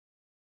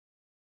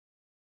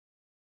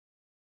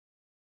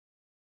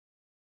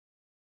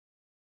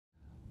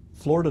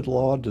Florida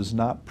law does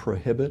not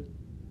prohibit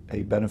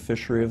a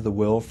beneficiary of the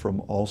will from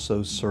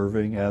also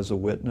serving as a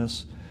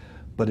witness,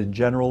 but in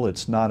general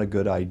it's not a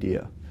good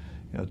idea.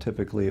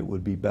 Typically it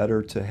would be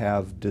better to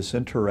have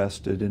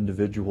disinterested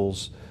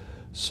individuals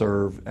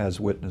serve as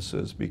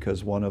witnesses,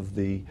 because one of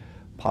the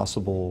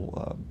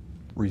possible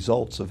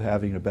results of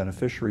having a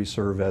beneficiary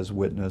serve as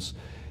witness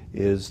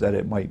is that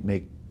it might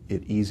make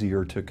it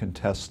easier to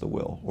contest the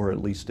will, or at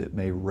least it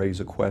may raise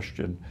a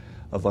question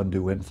of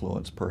undue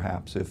influence,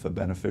 perhaps, if a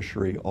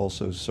beneficiary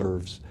also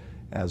serves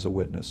as a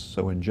witness.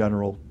 So in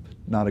general,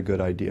 not a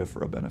good idea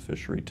for a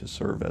beneficiary to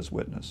serve as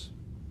witness.